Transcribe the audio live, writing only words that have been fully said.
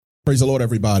Praise the Lord,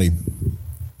 everybody.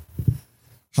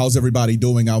 How's everybody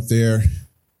doing out there?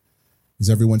 Is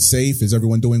everyone safe? Is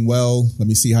everyone doing well? Let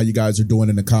me see how you guys are doing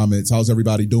in the comments. How's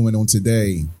everybody doing on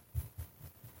today?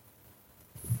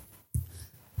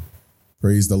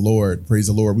 Praise the Lord. Praise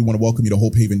the Lord. We want to welcome you to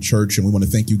Hope Haven Church, and we want to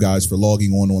thank you guys for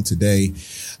logging on today.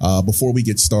 Before we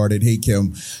get started, hey,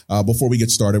 Kim, before we get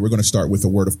started, we're going to start with a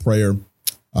word of prayer,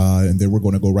 and then we're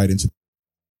going to go right into.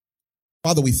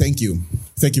 Father, we thank you.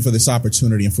 Thank you for this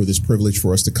opportunity and for this privilege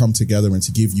for us to come together and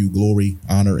to give you glory,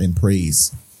 honor, and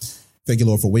praise. Thank you,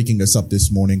 Lord, for waking us up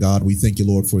this morning, God. We thank you,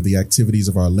 Lord, for the activities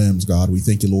of our limbs, God. We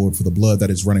thank you, Lord, for the blood that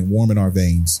is running warm in our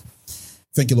veins.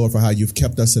 Thank you, Lord, for how you've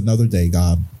kept us another day,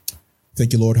 God.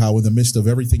 Thank you, Lord, how in the midst of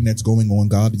everything that's going on,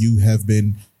 God, you have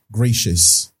been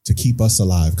gracious to keep us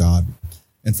alive, God.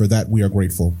 And for that, we are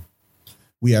grateful.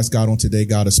 We ask God on today,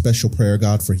 God, a special prayer,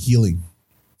 God, for healing,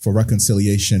 for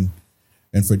reconciliation,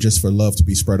 and for love to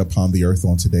be spread upon the earth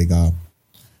on today, God.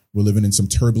 We're living in some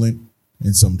turbulent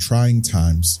and some trying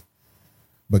times.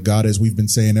 But God, as we've been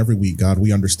saying every week, God,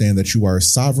 we understand that you are a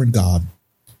sovereign God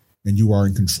and you are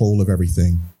in control of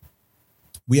everything.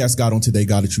 We ask God on today,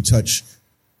 God, that you touch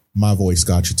my voice,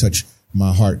 God, you touch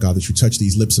my heart, God, that you touch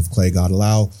these lips of clay, God.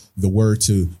 Allow the word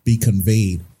to be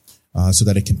conveyed so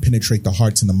that it can penetrate the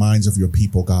hearts and the minds of your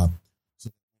people, God. So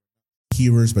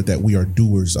hearers, but that we are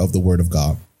doers of the word of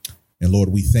God. And Lord,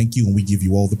 we thank you and we give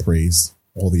you all the praise,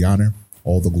 all the honor,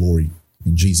 all the glory.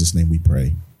 In Jesus' name we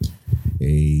pray.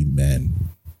 Amen.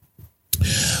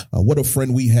 What a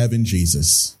friend we have in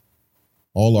Jesus.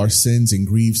 All our sins and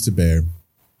griefs to bear.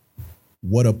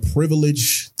 What a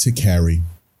privilege to carry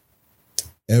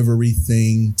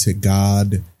everything to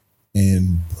God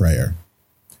in prayer.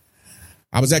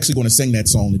 I was actually going to sing that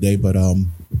song today, but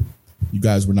you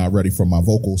guys were not ready for my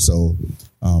vocals, so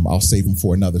I'll save them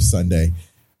for another Sunday.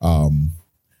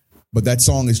 But that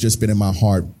song has just been in my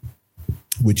heart,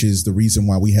 which is the reason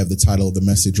why we have the title of the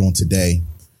message on today,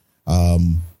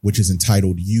 which is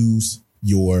entitled Use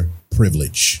Your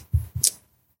Privilege.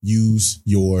 Use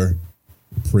your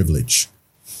privilege.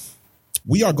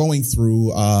 We are going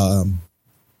through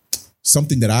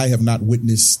something that I have not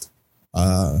witnessed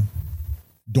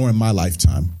during my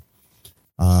lifetime.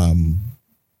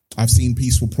 I've seen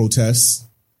peaceful protests,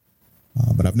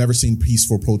 but I've never seen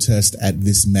peaceful protest at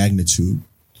this magnitude.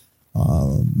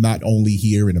 Not only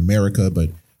here in America, but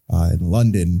in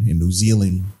London, in New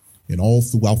Zealand, and all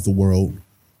throughout the world,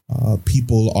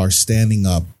 people are standing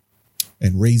up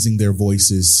and raising their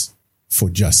voices for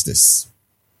justice.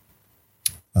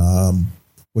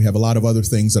 We have a lot of other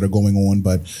things that are going on,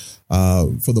 but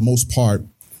for the most part,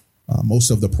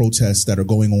 most of the protests that are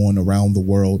going on around the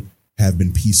world have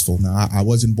been peaceful. Now, I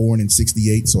wasn't born in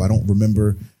 1968, so I don't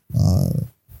remember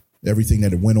everything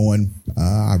that it went on.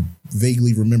 I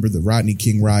vaguely remember the Rodney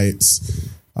King riots,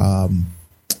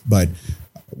 but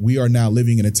we are now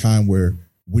living in a time where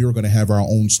we are going to have our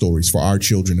own stories for our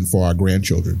children and for our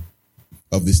grandchildren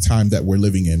of this time that we're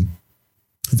living in,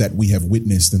 that we have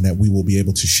witnessed and that we will be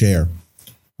able to share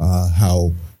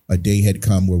how a day had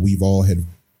come where we've all had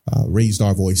raised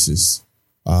our voices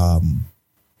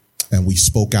and we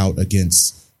spoke out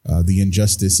against the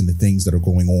injustice and the things that are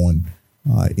going on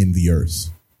in the earth.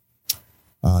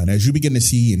 And as you begin to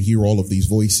see and hear all of these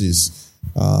voices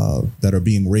that are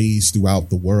being raised throughout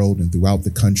the world and throughout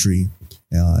the country,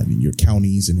 and in your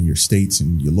counties and in your states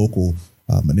and your local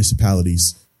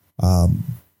municipalities,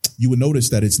 you would notice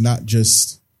that it's not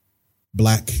just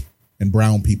black and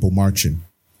brown people marching,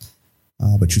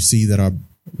 but you see that our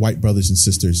white brothers and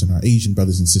sisters and our Asian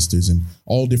brothers and sisters and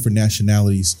all different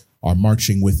nationalities are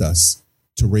marching with us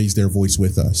to raise their voice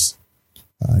with us.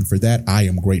 And for that, I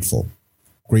am grateful.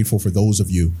 Grateful for those of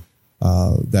you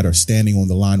that are standing on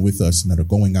the line with us and that are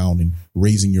going out and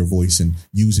raising your voice and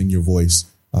using your voice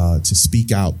to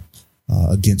speak out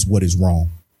against what is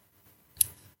wrong.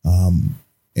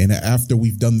 And after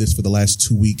we've done this for the last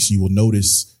 2 weeks, you will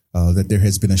notice that there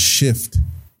has been a shift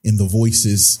in the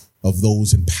voices of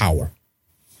those in power.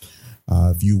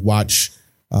 If you watch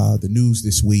the news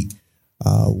this week,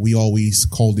 we always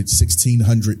called it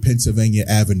 1600 Pennsylvania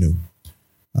Avenue.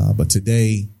 But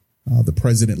today, the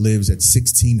president lives at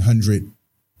 1600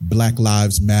 Black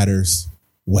Lives Matters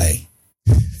Way.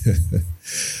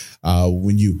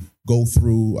 When you go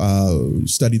through,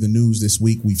 study the news this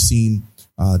week, we've seen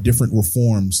different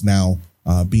reforms now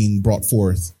being brought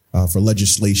forth for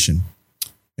legislation.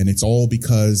 And it's all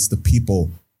because the people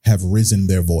have risen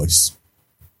their voice.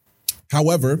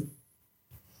 However,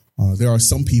 there are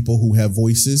some people who have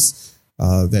voices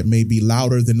that may be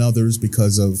louder than others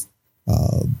because of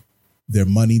their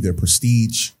money, their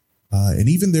prestige, and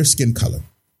even their skin color.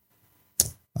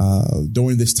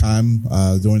 During this time,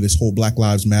 during this whole Black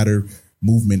Lives Matter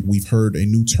movement, we've heard a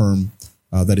new term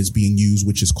that is being used,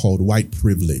 which is called white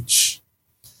privilege.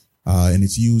 And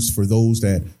it's used for those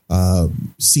that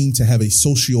seem to have a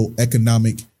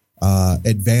socioeconomic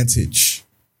advantage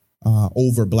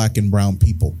over black and brown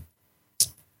people.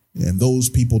 And those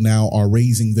people now are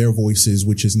raising their voices,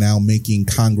 which is now making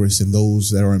Congress and those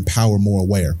that are in power more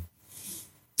aware.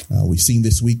 We've seen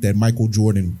this week that Michael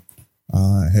Jordan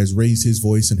has raised his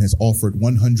voice and has offered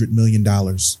 $100 million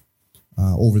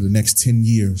over the next 10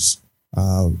 years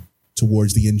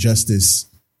towards the injustice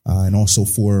and also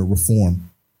for reform.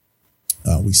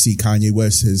 We see Kanye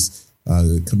West has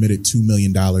committed $2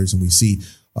 million, and we see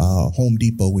Home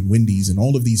Depot and Wendy's and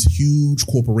all of these huge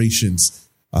corporations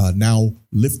now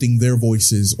lifting their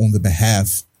voices on the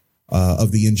behalf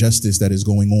of the injustice that is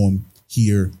going on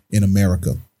here in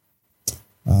America,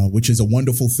 which is a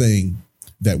wonderful thing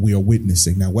that we are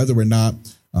witnessing. Now, whether or not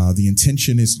the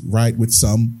intention is right with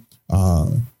some,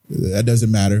 that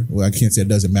doesn't matter. Well, I can't say it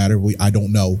doesn't matter. I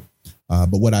don't know.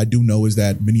 But what I do know is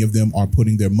that many of them are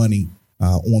putting their money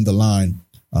on the line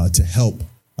to help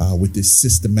with this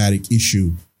systematic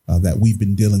issue that we've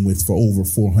been dealing with for over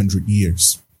 400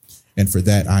 years. And for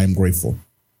that, I am grateful.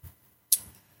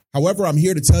 However, I'm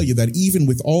here to tell you that even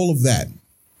with all of that,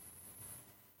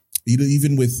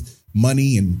 even with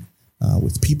money and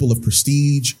with people of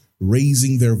prestige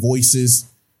raising their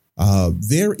voices,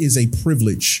 there is a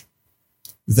privilege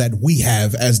that we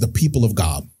have as the people of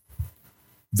God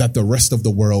that the rest of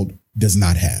the world does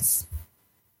not have.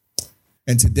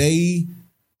 And today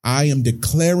I am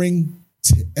declaring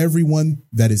to everyone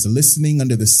that is listening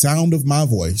under the sound of my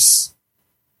voice,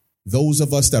 those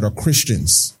of us that are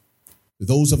Christians,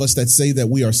 those of us that say that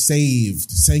we are saved,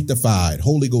 sanctified,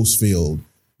 Holy Ghost filled,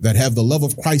 that have the love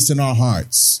of Christ in our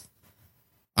hearts,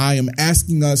 I am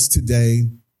asking us today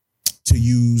to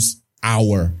use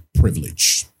our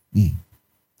privilege.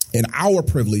 And our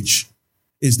privilege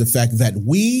is the fact that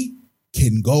we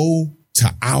can go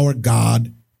to our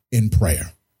God in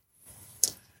prayer.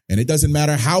 And it doesn't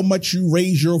matter how much you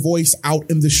raise your voice out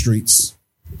in the streets.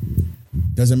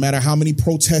 Doesn't matter how many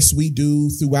protests we do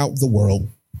throughout the world.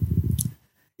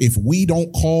 If we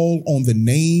don't call on the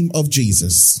name of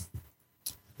Jesus,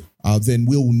 then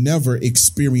we'll never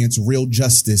experience real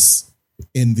justice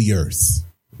in the earth.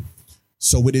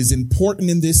 So it is important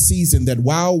in this season that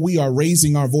while we are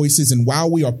raising our voices and while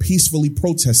we are peacefully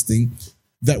protesting,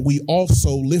 that we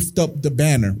also lift up the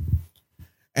banner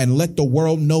and let the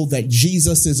world know that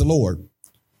Jesus is Lord.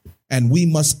 And we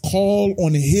must call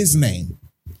on his name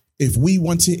if we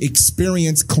want to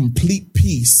experience complete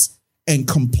peace and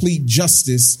complete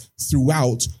justice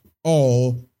throughout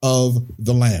all of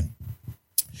the land.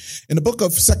 In the book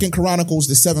of 2 Chronicles,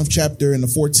 the 7th chapter and the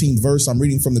 14th verse, I'm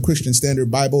reading from the Christian Standard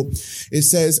Bible. It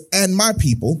says, and my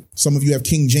people, some of you have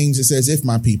King James, it says, if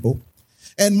my people,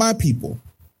 and my people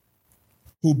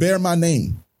who bear my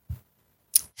name,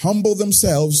 humble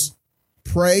themselves,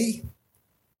 pray,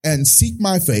 and seek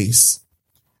my face,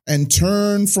 and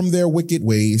turn from their wicked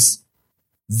ways,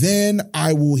 then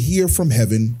I will hear from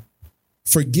heaven,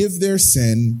 forgive their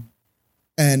sin,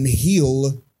 and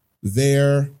heal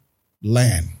their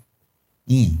land.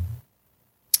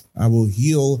 I will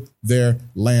heal their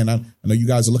land. I know you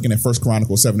guys are looking at 1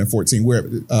 Chronicles 7 and 14. We're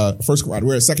at 2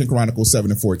 Chronicles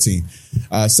 7 and 14.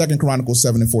 2 Chronicles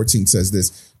 7 and 14 says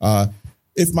this.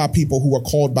 If my people who are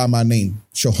called by my name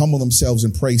shall humble themselves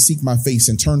and pray, seek my face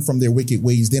and turn from their wicked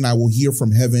ways, then I will hear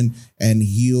from heaven and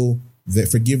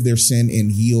forgive their sin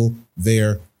and heal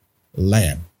their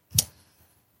land.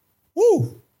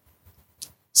 Woo.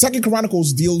 2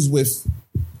 Chronicles deals with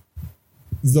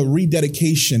the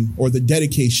rededication or the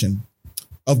dedication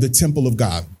of the temple of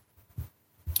God.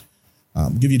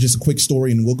 I'll give you just a quick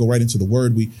story and we'll go right into the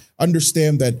word. We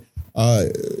understand that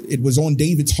it was on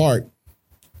David's heart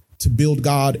to build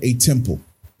God a temple.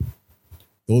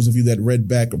 Those of you that read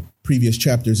back previous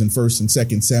chapters in 1st and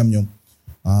 2nd Samuel,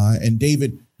 and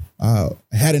David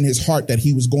had in his heart that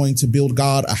he was going to build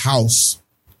God a house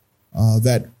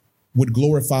that would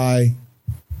glorify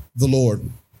the Lord.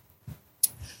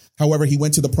 However, he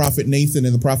went to the prophet Nathan,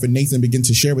 and the prophet Nathan began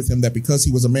to share with him that because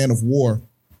he was a man of war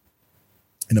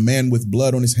and a man with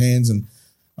blood on his hands and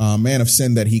a man of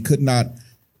sin, that he could not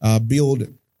build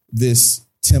this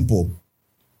temple,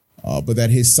 but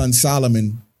that his son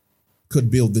Solomon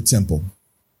could build the temple.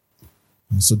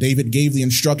 So David gave the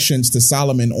instructions to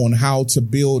Solomon on how to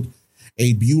build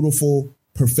a beautiful,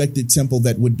 perfected temple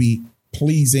that would be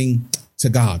pleasing to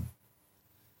God.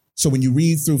 So when you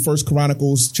read through 1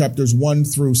 Chronicles chapters 1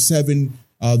 through 7,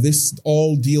 this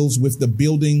all deals with the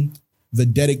building, the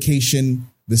dedication,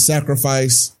 the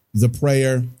sacrifice, the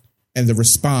prayer, and the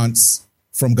response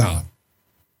from God.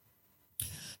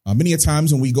 Many a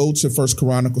times when we go to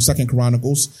Second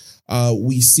Chronicles,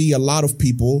 we see a lot of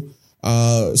people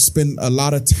spend a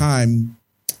lot of time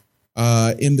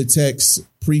in the text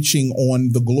preaching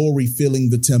on the glory filling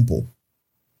the temple.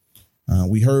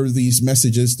 We heard these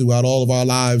messages throughout all of our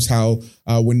lives, how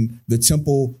when the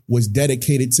temple was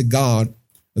dedicated to God,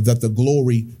 that the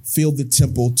glory filled the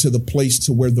temple to the place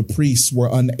to where the priests were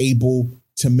unable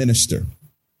to minister.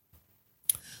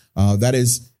 That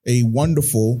is a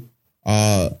wonderful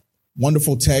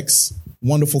text,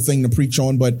 wonderful thing to preach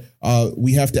on, but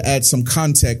we have to add some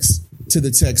context to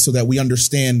the text so that we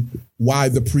understand why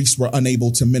the priests were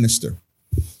unable to minister.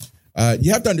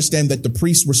 You have to understand that the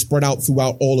priests were spread out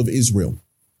throughout all of Israel,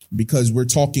 because we're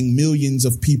talking millions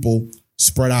of people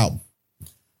spread out.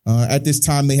 At this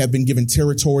time, they have been given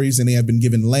territories and they have been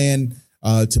given land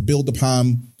to build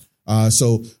upon.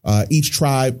 So each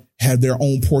tribe had their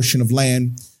own portion of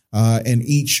land, and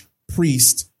each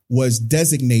priest was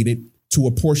designated to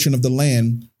a portion of the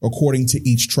land according to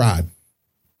each tribe.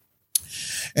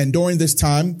 And during this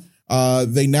time,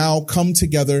 they now come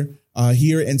together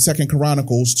here in Second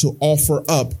Chronicles to offer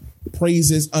up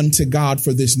praises unto God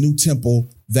for this new temple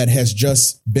that has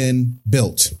just been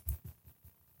built.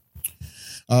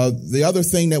 The other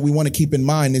thing that we want to keep in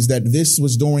mind is that this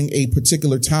was during a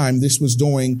particular time. This was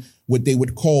during what they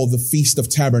would call the Feast of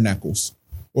Tabernacles,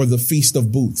 or the Feast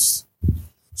of Booths.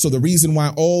 So the reason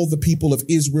why all the people of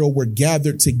Israel were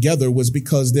gathered together was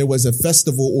because there was a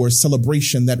festival or a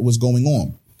celebration that was going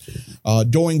on.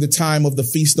 During the time of the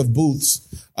Feast of Booths,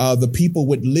 the people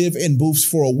would live in booths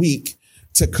for a week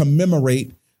to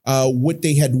commemorate what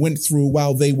they had went through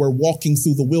while they were walking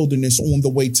through the wilderness on the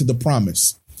way to the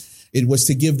promise. It was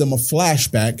to give them a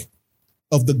flashback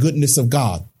of the goodness of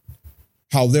God.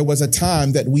 How there was a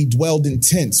time that we dwelled in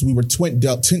tents. We were tent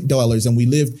dwellers and we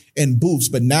lived in booths.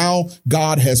 But now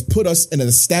God has put us in an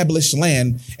established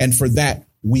land. And for that,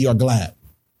 we are glad.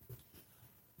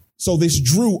 So this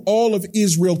drew all of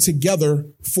Israel together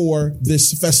for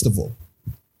this festival.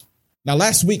 Now,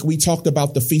 last week, we talked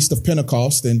about the Feast of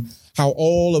Pentecost and how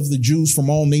all of the Jews from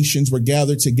all nations were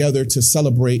gathered together to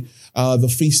celebrate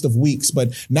the Feast of Weeks.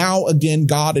 But now, again,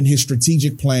 God in his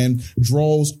strategic plan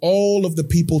draws all of the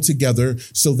people together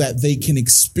so that they can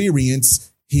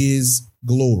experience his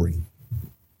glory.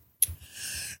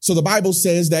 So the Bible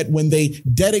says that when they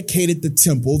dedicated the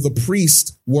temple, the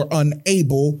priests were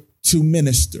unable to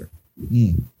minister.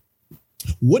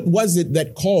 What was it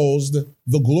that caused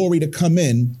the glory to come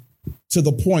in to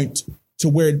the point to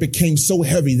where it became so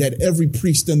heavy that every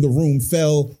priest in the room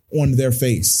fell on their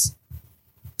face?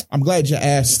 I'm glad you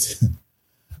asked.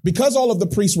 Because all of the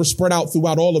priests were spread out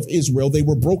throughout all of Israel, they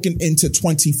were broken into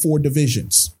 24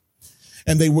 divisions.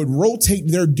 And they would rotate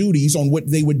their duties on what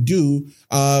they would do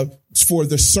for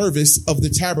the service of the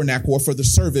tabernacle, or for the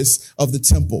service of the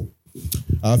temple.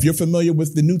 If you're familiar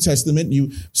with the New Testament,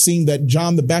 you've seen that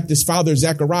John the Baptist's father,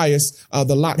 Zacharias,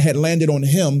 the lot had landed on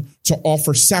him to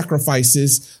offer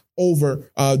sacrifices over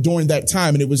during that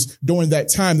time. And it was during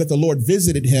that time that the Lord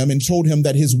visited him and told him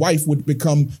that his wife would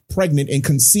become pregnant and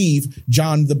conceive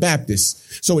John the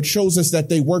Baptist. So it shows us that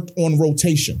they worked on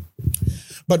rotation.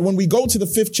 But when we go to the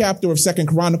 5th chapter of Second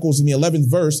Chronicles in the 11th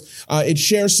verse, it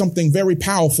shares something very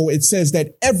powerful. It says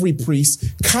that every priest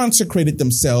consecrated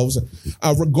themselves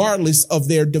regardless of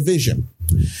their division.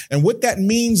 And what that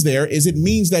means there is it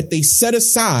means that they set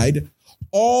aside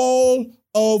all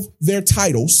of their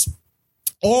titles,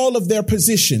 all of their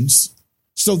positions,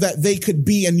 so that they could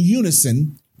be in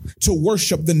unison to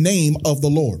worship the name of the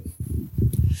Lord.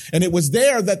 And it was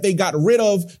there that they got rid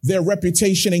of their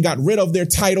reputation and got rid of their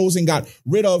titles and got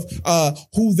rid of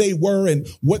who they were and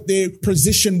what their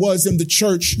position was in the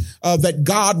church, that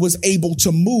God was able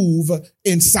to move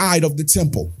inside of the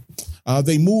temple.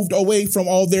 They moved away from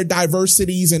all their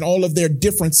diversities and all of their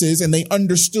differences, and they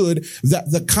understood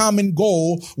that the common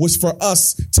goal was for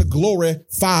us to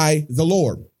glorify the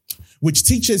Lord, which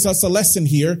teaches us a lesson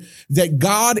here that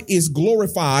God is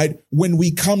glorified when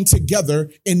we come together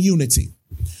in unity.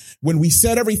 When we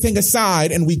set everything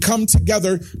aside and we come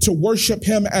together to worship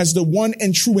him as the one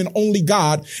and true and only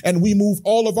God, and we move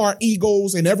all of our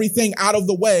egos and everything out of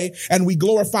the way and we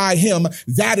glorify him,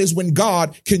 that is when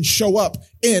God can show up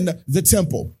in the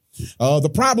temple. The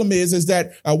problem is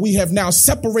that we have now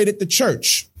separated the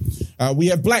church. We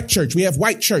have black church, we have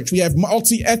white church, we have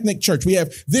multi-ethnic church, we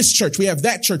have this church, we have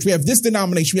that church, we have this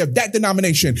denomination, we have that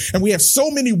denomination, and we have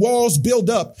so many walls built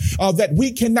up that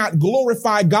we cannot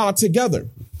glorify God together.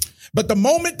 But the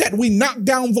moment that we knock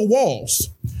down the walls,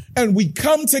 and we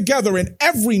come together and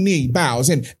every knee bows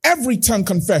and every tongue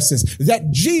confesses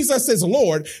that Jesus is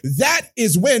Lord, that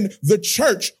is when the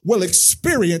church will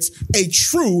experience a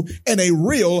true and a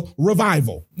real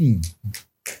revival.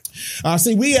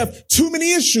 See, we have too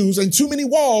many issues and too many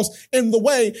walls in the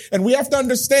way, and we have to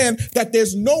understand that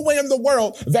there's no way in the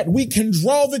world that we can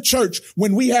draw the church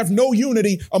when we have no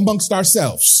unity amongst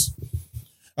ourselves.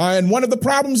 And one of the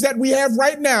problems that we have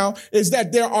right now is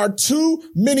that there are too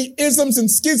many isms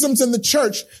and schisms in the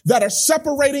church that are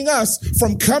separating us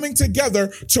from coming together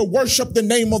to worship the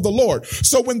name of the Lord.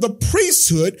 So when the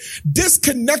priesthood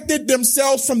disconnected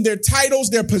themselves from their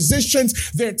titles, their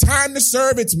positions, their time to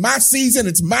serve, it's my season,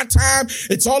 it's my time,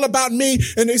 it's all about me.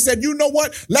 And they said, you know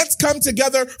what? Let's come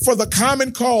together for the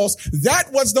common cause.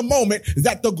 That was the moment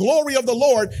that the glory of the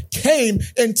Lord came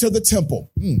into the temple.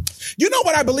 You know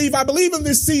what I believe? I believe in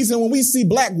this season when we see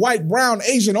black, white, brown,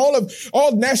 Asian,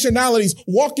 all nationalities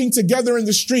walking together in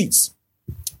the streets.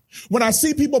 When I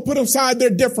see people put aside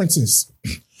their differences,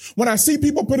 when I see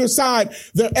people put aside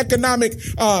their economic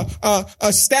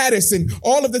status and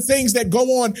all of the things that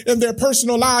go on in their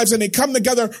personal lives and they come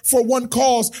together for one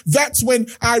cause, that's when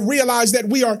I realize that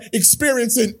we are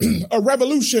experiencing a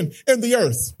revolution in the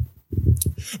earth.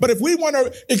 But if we want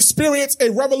to experience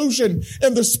a revolution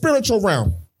in the spiritual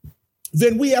realm,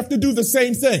 then we have to do the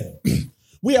same thing.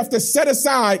 We have to set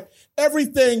aside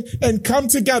everything and come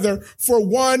together for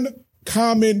one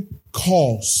common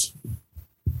cause.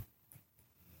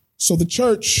 So the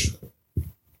church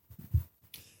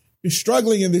is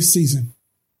struggling in this season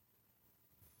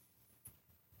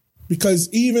because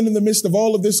even in the midst of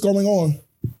all of this going on,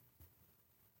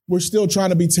 we're still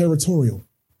trying to be territorial.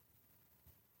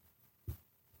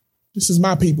 This is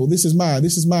my people. This is mine.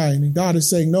 This is mine. And God is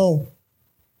saying, no.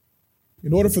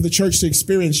 In order for the church to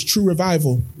experience true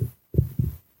revival,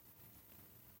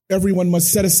 everyone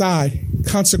must set aside,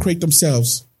 consecrate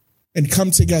themselves, and come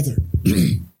together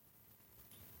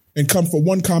and come for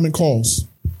one common cause,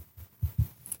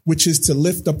 which is to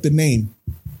lift up the name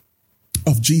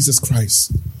of Jesus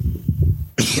Christ.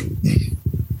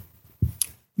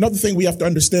 Another thing we have to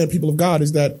understand, people of God,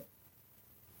 is that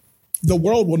the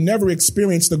world will never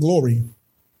experience the glory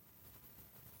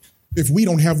if we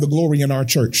don't have the glory in our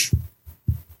church.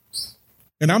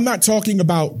 And I'm not talking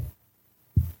about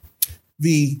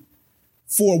the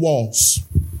four walls.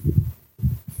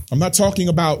 I'm not talking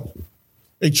about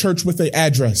a church with an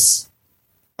address.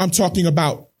 I'm talking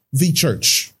about the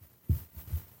church.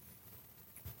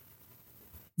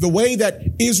 The way that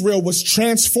Israel was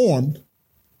transformed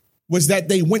was that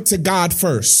they went to God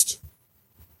first.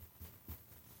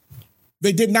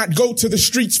 They did not go to the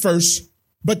streets first,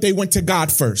 but they went to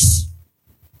God first.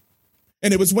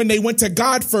 And it was when they went to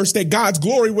God first that God's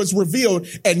glory was revealed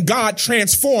and God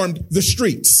transformed the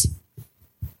streets.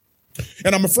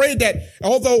 And I'm afraid that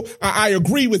although I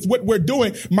agree with what we're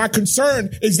doing, my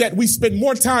concern is that we spend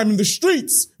more time in the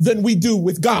streets than we do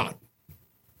with God.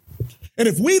 And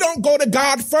if we don't go to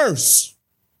God first,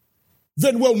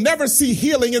 then we'll never see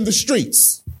healing in the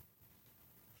streets.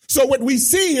 So what we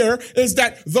see here is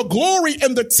that the glory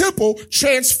in the temple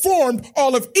transformed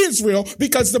all of Israel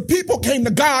because the people came to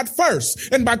God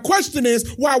first. And my question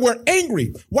is, why we're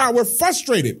angry, why we're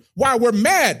frustrated, why we're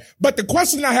mad. But the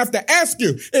question I have to ask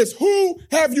you is, who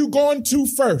have you gone to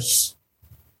first?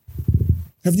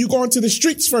 Have you gone to the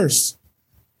streets first?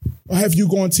 Or have you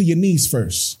gone to your knees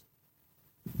first?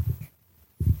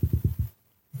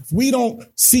 If we don't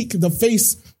seek the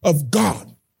face of God,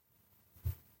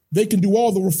 they can do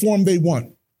all the reform they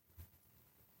want.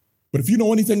 But if you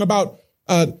know anything about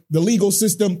the legal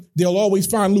system, they'll always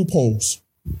find loopholes.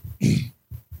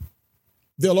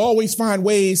 They'll always find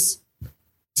ways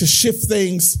to shift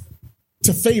things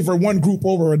to favor one group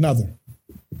over another.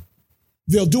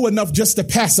 They'll do enough just to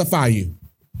pacify you,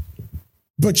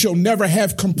 but you'll never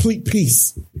have complete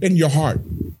peace in your heart.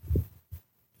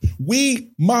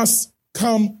 We must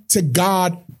come to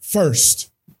God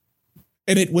first.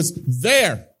 And it was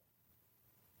there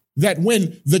that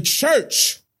when the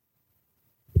church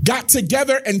got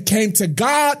together and came to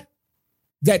God,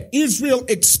 that Israel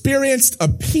experienced a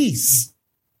peace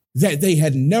that they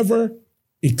had never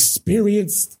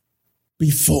experienced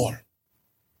before.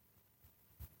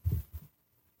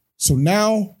 So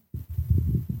now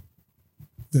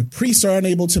the priests are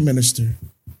unable to minister.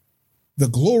 The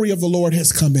glory of the Lord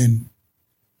has come in.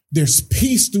 There's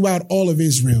peace throughout all of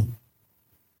Israel.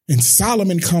 And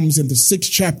Solomon comes in the 6th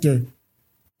chapter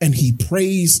and he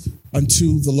prays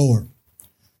unto the Lord.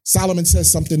 Solomon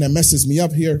says something that messes me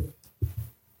up here.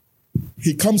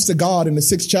 He comes to God in the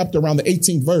 6th chapter around the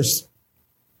 18th verse.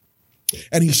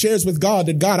 And he shares with God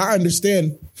that, God, I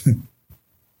understand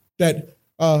that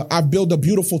I've built a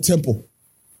beautiful temple.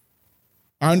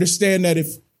 I understand that if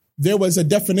there was a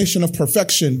definition of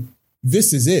perfection,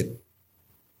 this is it.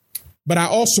 But I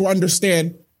also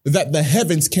understand that the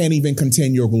heavens can't even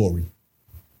contain your glory.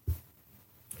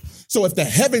 So if the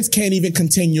heavens can't even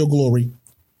contain your glory,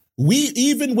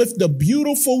 even with the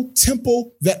beautiful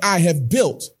temple that I have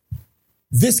built,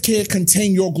 this can't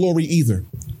contain your glory either.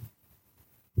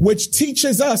 Which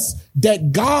teaches us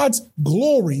that God's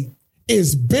glory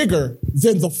is bigger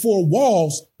than the four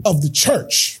walls of the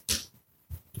church.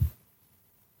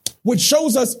 Which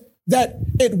shows us that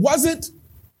it wasn't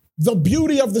the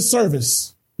beauty of the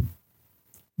service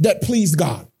that pleased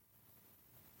God.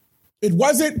 It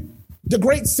wasn't the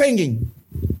great singing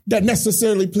that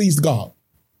necessarily pleased God.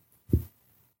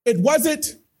 It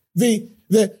wasn't the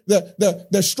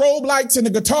strobe lights and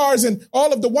the guitars and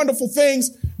all of the wonderful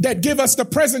things that give us the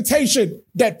presentation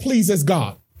that pleases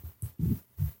God.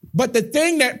 But the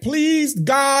thing that pleased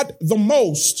God the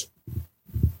most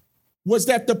was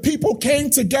that the people came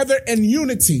together in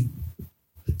unity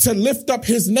to lift up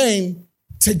his name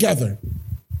together.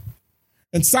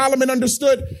 And Solomon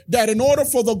understood that in order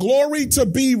for the glory to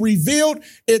be revealed,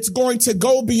 it's going to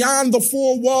go beyond the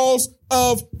four walls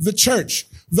of the church.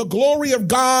 The glory of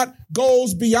God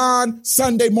goes beyond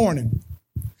Sunday morning.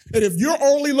 And if you're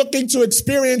only looking to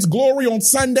experience glory on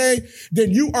Sunday,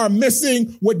 then you are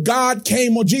missing what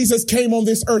Jesus came on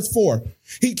this earth for.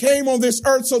 He came on this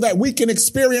earth so that we can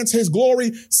experience his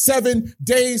glory 7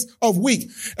 days a week.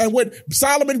 And what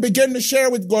Solomon began to share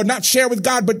with, or not share with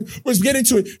God, but was beginning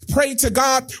to pray to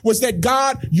God, was that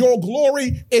God, your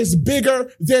glory is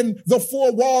bigger than the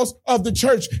four walls of the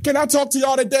church. Can I talk to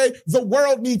y'all today? The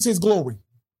world needs his glory.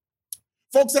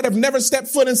 Folks that have never stepped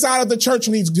foot inside of the church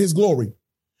needs his glory.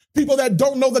 People that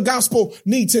don't know the gospel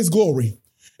needs his glory.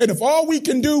 And if all we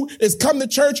can do is come to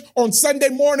church on Sunday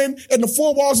morning in the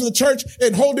four walls of the church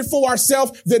and hold it for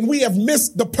ourselves, then we have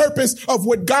missed the purpose of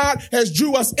what God has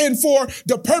drew us in for.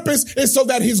 The purpose is so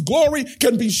that his glory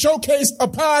can be showcased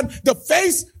upon the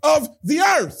face of the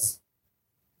earth.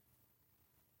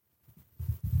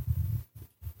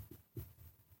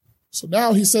 So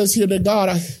now he says here that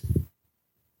God,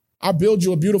 I build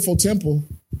you a beautiful temple.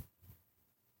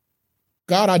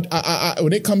 God,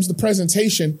 when it comes to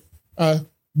presentation,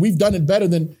 we've done it better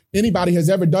than anybody has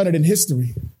ever done it in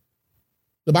history.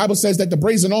 The Bible says that the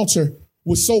brazen altar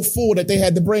was so full that they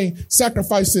had to bring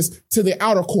sacrifices to the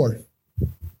outer court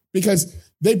because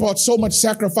they brought so much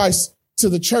sacrifice to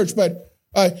the church. But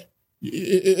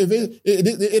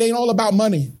it ain't all about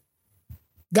money.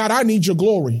 God, I need your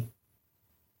glory.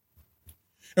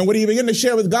 And what he began to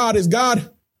share with God is,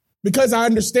 God, because I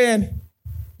understand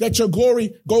that your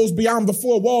glory goes beyond the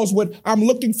four walls, what I'm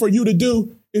looking for you to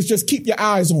do is just keep your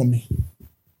eyes on me.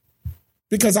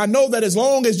 Because I know that as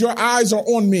long as your eyes are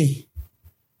on me,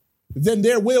 then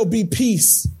there will be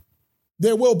peace,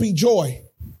 there will be joy,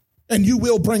 and you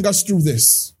will bring us through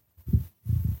this.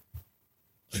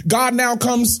 God now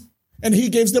comes and he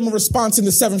gives them a response in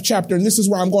the 7th chapter, and this is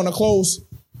where I'm going to close.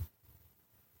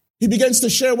 He begins to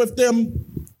share with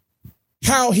them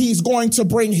how he's going to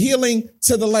bring healing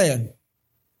to the land.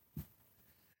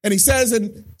 And he says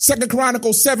in 2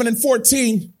 Chronicles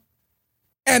 7:14,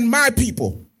 and my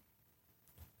people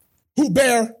who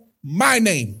bear my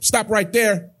name. Stop right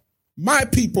there. My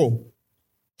people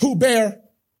who bear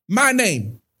my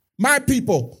name. My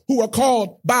people who are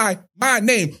called by my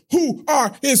name. Who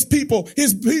are his people?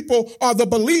 His people are the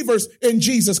believers in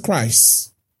Jesus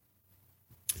Christ.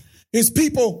 His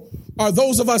people are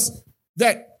those of us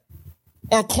that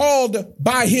are called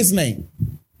by his name.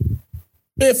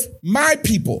 If my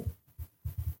people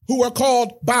who are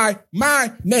called by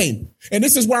my name, and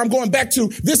this is where I'm going back to,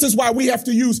 this is why we have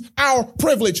to use our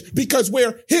privilege, because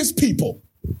we're his people.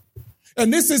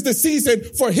 And this is the season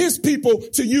for his people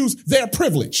to use their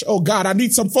privilege. Oh God, I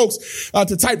need some folks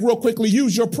to type real quickly,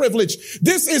 use your privilege.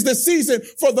 This is the season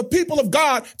for the people of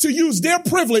God to use their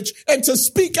privilege and to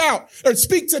speak out or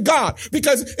speak to God.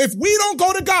 Because if we don't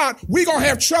go to God, we're going to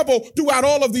have trouble throughout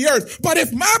all of the earth. But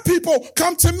if my people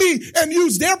come to me and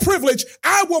use their privilege,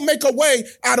 I will make a way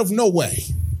out of no way.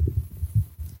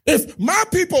 If my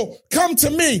people come to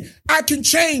me, I can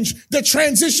change the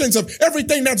transitions of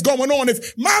everything that's going on.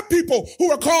 If my people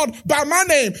who are called by my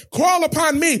name call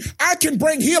upon me, I can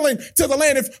bring healing to the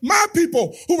land. If my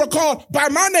people who are called by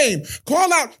my name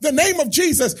call out the name of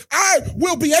Jesus, I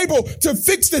will be able to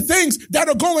fix the things that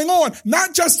are going on,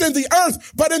 not just in the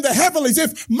earth, but in the heavenlies.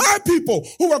 If my people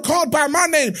who are called by my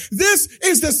name, this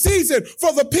is the season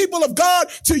for the people of God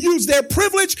to use their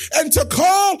privilege and to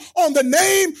call on the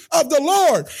name of the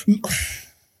Lord.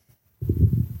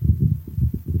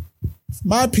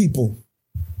 My people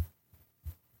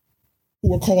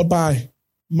who are called by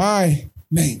my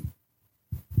name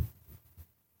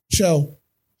shall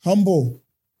humble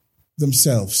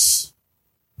themselves,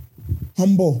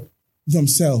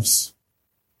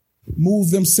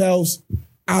 move themselves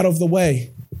out of the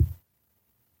way,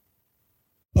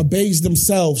 abase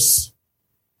themselves,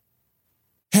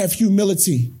 have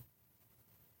humility,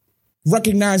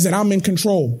 recognize that I'm in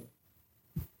control.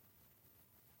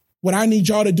 What I need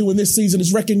y'all to do in this season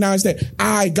is recognize that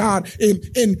I, God, am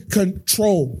in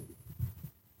control.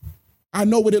 I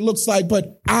know what it looks like,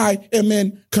 but I am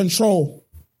in control.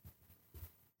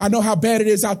 I know how bad it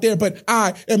is out there, but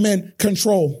I am in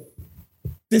control.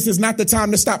 This is not the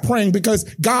time to stop praying because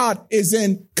God is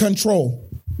in control.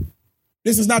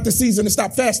 This is not the season to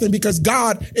stop fasting because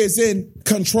God is in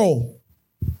control.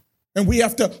 And we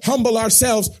have to humble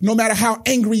ourselves no matter how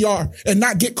angry we are and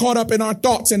not get caught up in our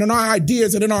thoughts and in our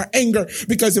ideas and in our anger.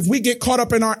 Because if we get caught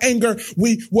up in our anger,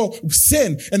 we will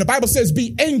sin. And the Bible says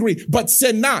be angry, but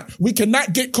sin not. We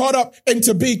cannot get caught up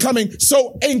into becoming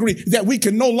so angry that we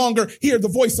can no longer hear the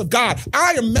voice of God.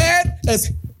 I am mad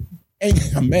as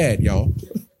I'm mad, y'all.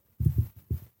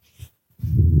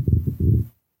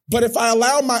 But if I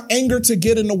allow my anger to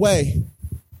get in the way,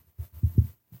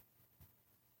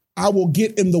 I will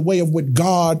get in the way of what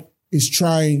God is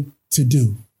trying to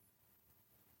do.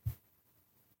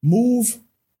 Move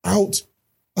out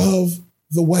of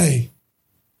the way.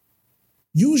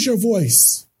 Use your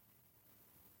voice.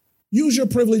 Use your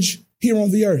privilege here on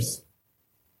the earth,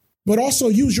 but also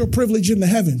use your privilege in the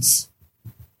heavens.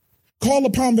 Call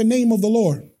upon the name of the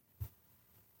Lord.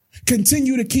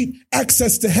 Continue to keep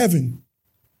access to heaven.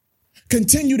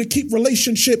 Continue to keep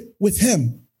relationship with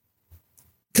him.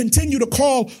 Continue to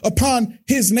call upon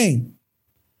his name.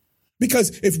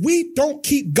 Because if we don't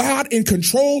keep God in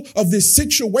control of this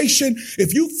situation,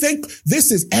 if you think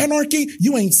this is anarchy,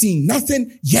 you ain't seen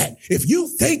nothing yet. If you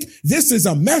think this is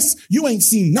a mess, you ain't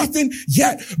seen nothing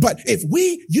yet. But if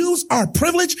we use our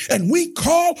privilege and we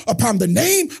call upon the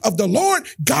name of the Lord,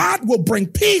 God will bring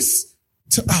peace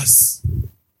to us.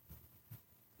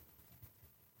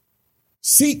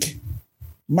 Seek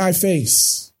my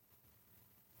face.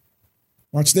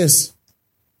 Watch this.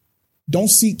 Don't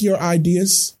seek your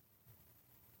ideas.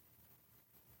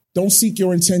 Don't seek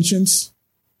your intentions.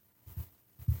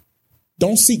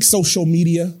 Don't seek social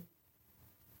media.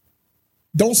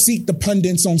 Don't seek the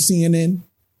pundits on CNN.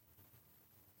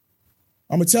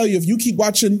 I'm going to tell you, if you keep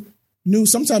watching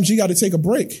news, sometimes you got to take a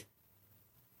break.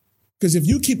 Because if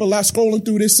you keep a lot scrolling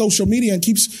through this social media and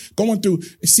keeps going through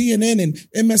CNN and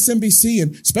MSNBC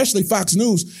and especially Fox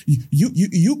News,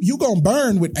 you going to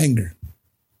burn with anger.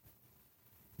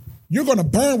 You're going to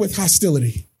burn with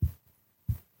hostility.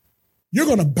 You're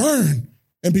going to burn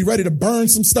and be ready to burn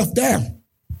some stuff down.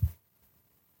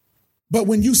 But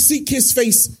when you seek his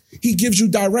face, he gives you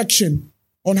direction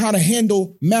on how to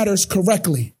handle matters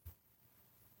correctly.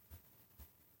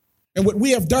 And what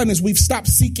we have done is we've stopped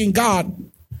seeking God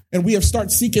and we have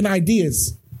started seeking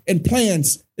ideas and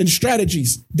plans and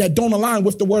strategies that don't align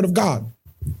with the word of God.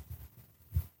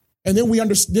 And then we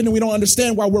don't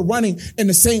understand why we're running in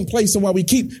the same place and why we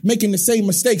keep making the same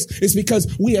mistakes. It's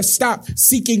because we have stopped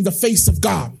seeking the face of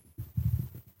God.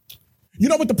 You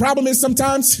know what the problem is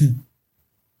sometimes?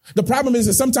 The problem is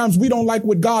that sometimes we don't like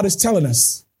what God is telling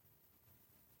us.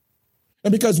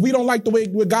 And because we don't like the way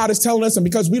what God is telling us, and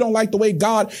because we don't like the way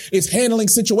God is handling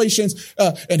situations,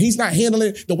 and he's not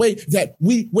handling it the way that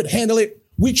we would handle it,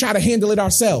 we try to handle it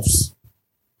ourselves.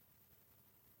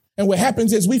 And what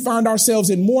happens is we find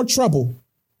ourselves in more trouble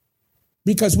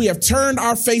because we have turned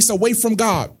our face away from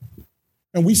God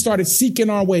and we started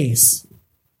seeking our ways.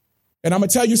 And I'm going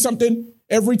to tell you something.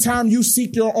 Every time you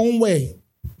seek your own way,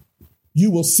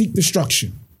 you will seek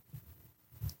destruction.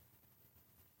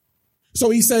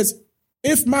 So he says,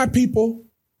 if my people,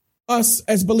 us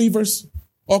as believers,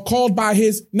 are called by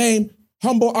his name,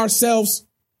 humble ourselves,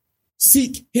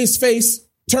 seek his face,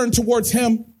 turn towards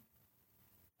him,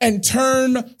 and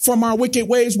turn from our wicked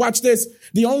ways. Watch this.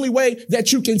 The only way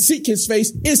that you can seek his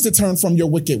face is to turn from your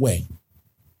wicked way.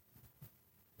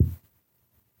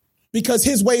 Because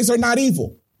his ways are not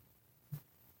evil.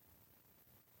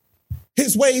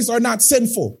 His ways are not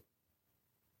sinful.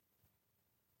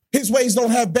 His ways don't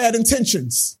have bad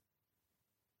intentions.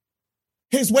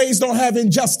 His ways don't have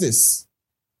injustice.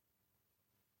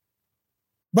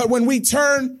 But when we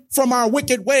turn from our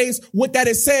wicked ways, what that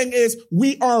is saying is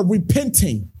we are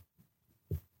repenting.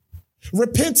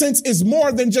 Repentance is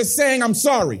more than just saying, I'm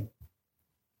sorry.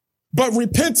 But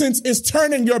repentance is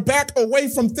turning your back away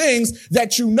from things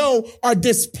that you know are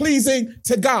displeasing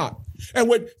to God. And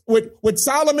what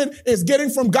Solomon is getting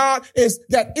from God is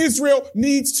that Israel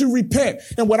needs to repent.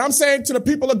 And what I'm saying to the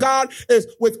people of God is,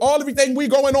 with everything we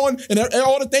going on and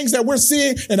all the things that we're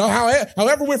seeing and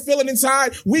however we're feeling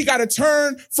inside, we got to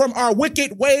turn from our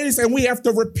wicked ways and we have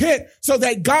to repent so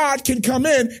that God can come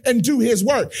in and do his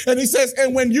work. And he says,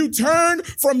 and when you turn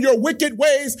from your wicked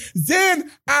ways,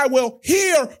 then I will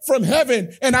hear from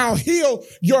heaven and I'll heal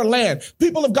your land.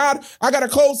 People of God, I got to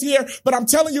close here, but I'm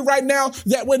telling you right now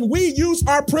that when we use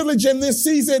our privilege in this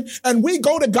season and we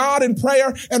go to God in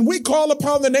prayer and we call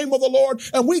upon the name of the Lord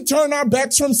and we turn our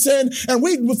backs from sin and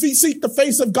we seek the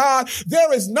face of God,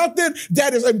 there is nothing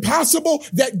that is impossible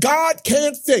that God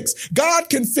can't fix. God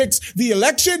can fix the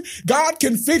election. God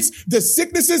can fix the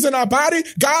sicknesses in our body.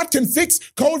 God can fix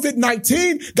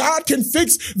COVID-19. God can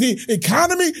fix the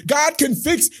economy. God can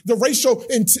fix the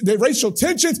racial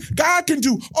tensions. God can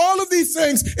do all of these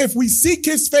things if we seek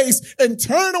his face and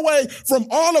turn away from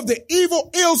all of the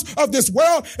evil ills of this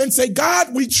world and say,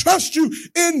 God, we trust you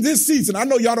in this season. I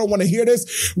know y'all don't want to hear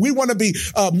this. We want to be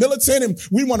militant and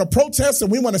we want to protest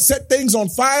and we want to set things on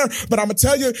fire. But I'm going to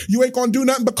tell you, you ain't going to do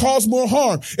nothing but cause more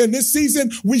harm. In this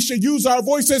season, we should use our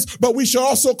voices, but we should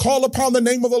also call upon the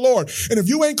name of the Lord. And if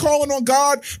you ain't calling on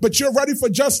God, but you're ready for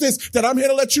justice, then I'm here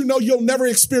to let you know you'll never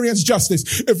experience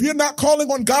justice. If you're not calling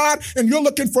on God and you're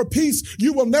looking for peace,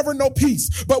 you will never know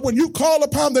peace. But when you call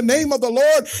upon the name of the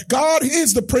Lord, God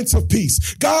is the Prince of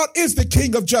Peace. God is the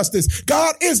King of justice.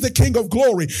 God is the King of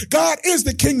glory. God is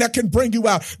the King that can bring you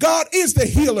out. God is the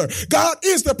healer. God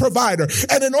is the provider.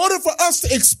 And in order for us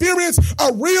to experience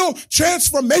a real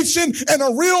transformation and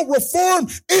a real reform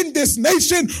in this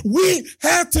nation, we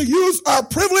have to use our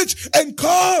privilege and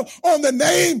call on the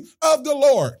name of the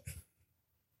Lord.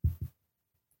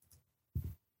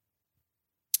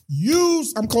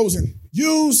 I'm closing.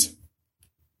 Use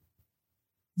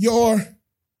your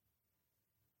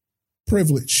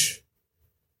privilege.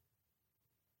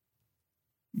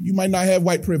 You might not have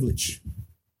white privilege.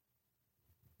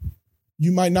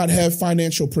 You might not have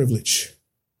financial privilege.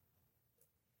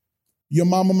 Your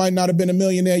mama might not have been a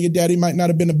millionaire. Your daddy might not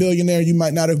have been a billionaire. You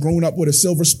might not have grown up with a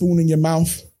silver spoon in your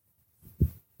mouth.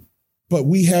 But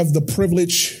we have the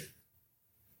privilege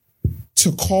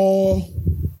to call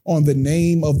on the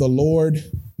name of the Lord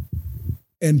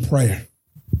in prayer.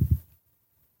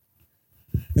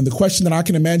 And the question that I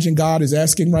can imagine God is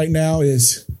asking right now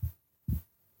is,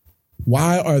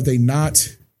 why are they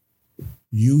not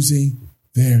using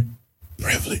their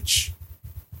privilege?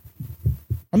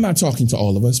 I'm not talking to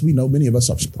all of us. We know many of us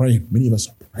are praying. Many of us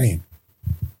are praying.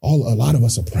 A lot of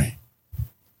us are praying.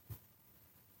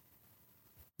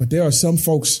 But there are some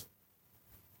folks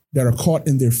that are caught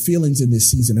in their feelings in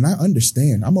this season. And I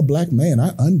understand. I'm a black man. I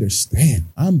understand.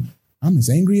 I'm as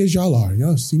angry as y'all are.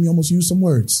 Y'all see me almost use some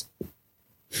words.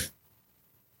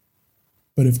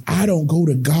 But if I don't go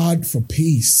to God for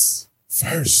peace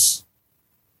first,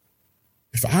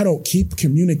 if I don't keep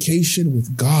communication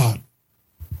with God,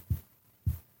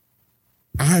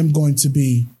 I'm going to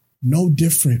be no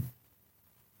different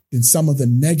than some of the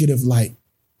negative light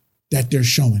that they're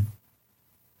showing.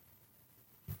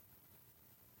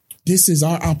 This is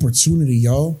our opportunity,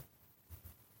 y'all,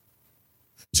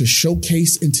 to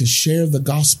showcase and to share the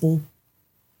gospel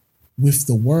with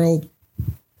the world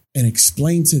and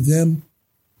explain to them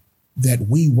that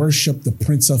we worship the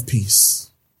Prince of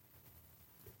Peace,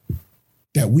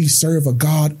 that we serve a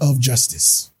God of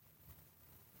justice,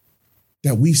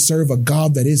 that we serve a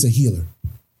God that is a healer,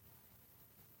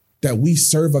 that we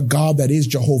serve a God that is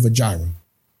Jehovah Jireh,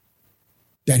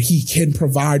 that he can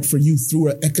provide for you through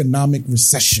an economic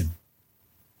recession,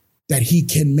 that he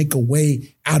can make a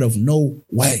way out of no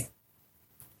way.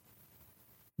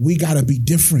 We got to be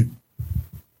different.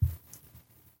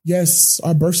 Yes,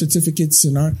 our birth certificates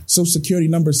and our social security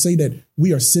numbers say that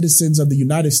we are citizens of the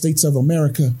United States of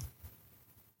America.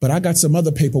 But I got some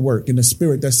other paperwork in the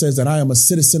spirit that says that I am a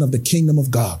citizen of the kingdom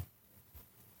of God.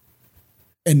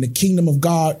 And the kingdom of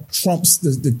God trumps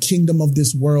the kingdom of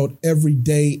this world every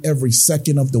day, every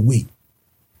second of the week.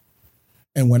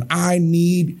 And when I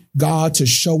need God to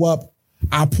show up,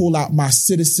 I pull out my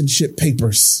citizenship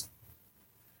papers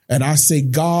and I say,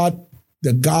 God,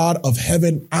 the God of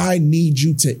heaven, I need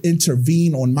you to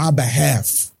intervene on my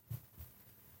behalf.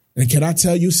 And can I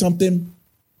tell you something?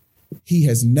 He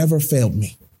has never failed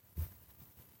me.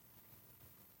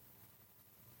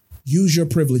 Use your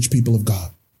privilege, people of God.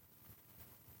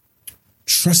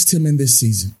 Trust him in this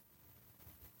season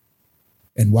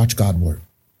and watch God work.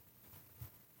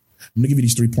 I'm going to give you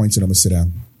these 3 points and I'm going to sit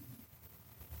down.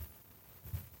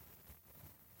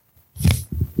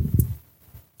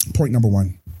 Point number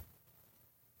 1.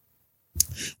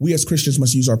 We as Christians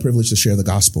must use our privilege to share the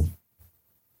gospel.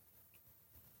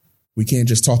 We can't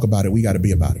just talk about it. We got to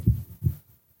be about it.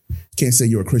 Can't say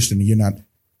you're a Christian and you're not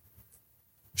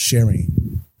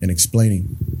sharing and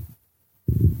explaining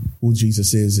who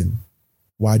Jesus is and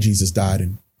why Jesus died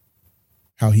and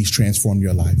how he's transformed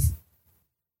your life.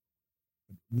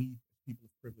 We, people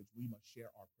of privilege, we must share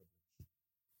our privilege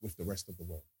with the rest of the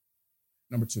world.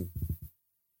 Number two,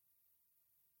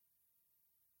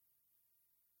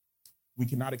 we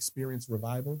cannot experience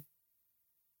revival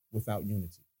without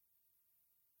unity.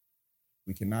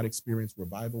 We cannot experience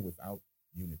revival without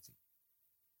unity.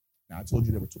 Now, I told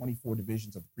you there were 24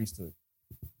 divisions of the priesthood,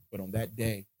 but on that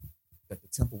day that the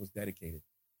temple was dedicated,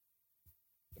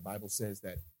 the Bible says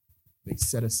that they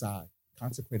set aside,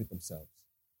 consecrated themselves,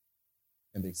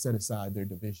 and they set aside their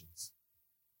divisions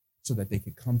so that they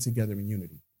could come together in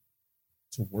unity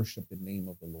to worship the name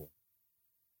of the Lord.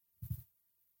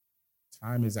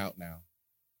 Time is out now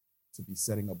to be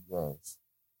setting up walls,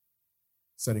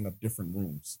 setting up different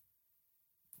rooms,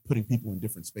 putting people in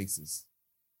different spaces,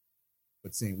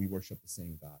 but saying we worship the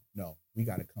same God. No, we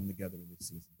got to come together in this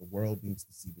season. The world needs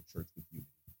to see the church with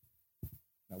unity.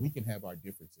 Now, we can have our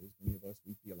differences. Many of us,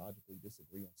 we theologically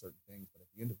disagree on certain things, but at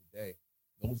the end of the day,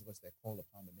 those of us that call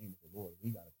upon the name of the Lord,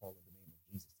 we got to call on the name of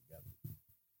Jesus together.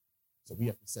 So we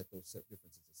have to set those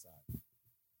differences aside.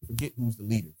 Forget who's the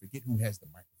leader. Forget who has the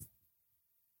microphone.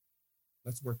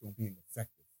 Let's work on being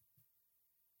effective,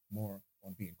 more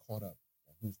on being caught up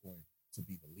on who's going to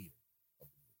be the leader of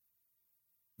the group.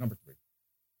 Number three.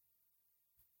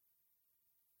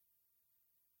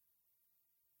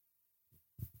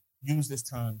 Use this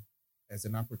time as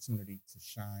an opportunity to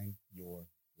shine your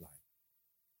light.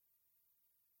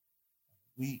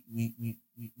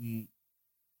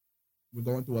 We're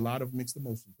going through a lot of mixed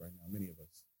emotions right now, many of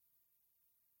us.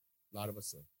 A lot of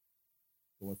us are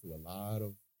going through a lot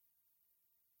of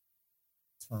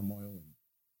turmoil and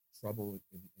trouble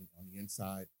on the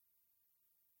inside.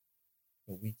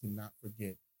 But we cannot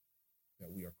forget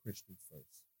that we are Christians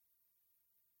first.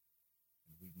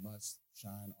 And we must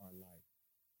shine our light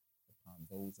upon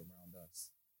those around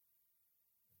us.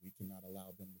 We cannot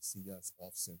allow them to see us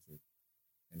off-centered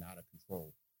and out of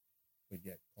control, but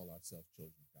yet call ourselves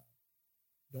children of God.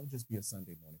 Don't just be a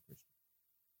Sunday morning Christian.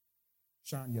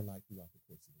 Shine your light throughout the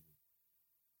course of the week.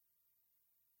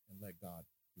 And let God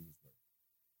do his work.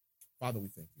 Father, we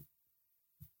thank you.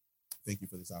 Thank you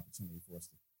for this opportunity for us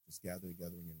to just gather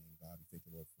together in your name, God. We thank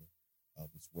you, Lord, for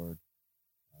this word.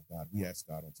 God, we ask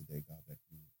God on today, God, that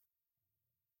you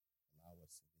allow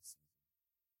us in this season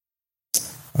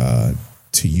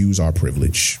to use our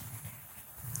privilege,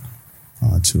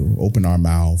 to open our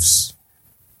mouths,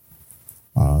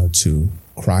 to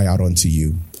cry out unto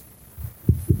you,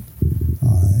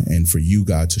 and for you,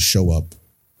 God, to show up,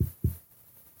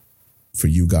 for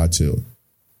you, God, to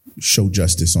show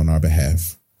justice on our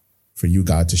behalf, for you,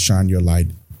 God, to shine your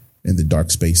light in the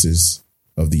dark spaces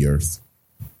of the earth,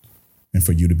 and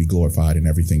for you to be glorified in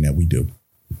everything that we do.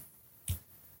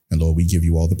 And Lord, we give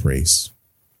you all the praise,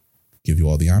 give you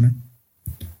all the honor,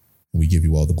 and we give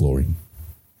you all the glory. In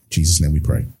Jesus' name we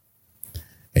pray.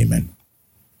 Amen.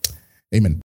 Amen.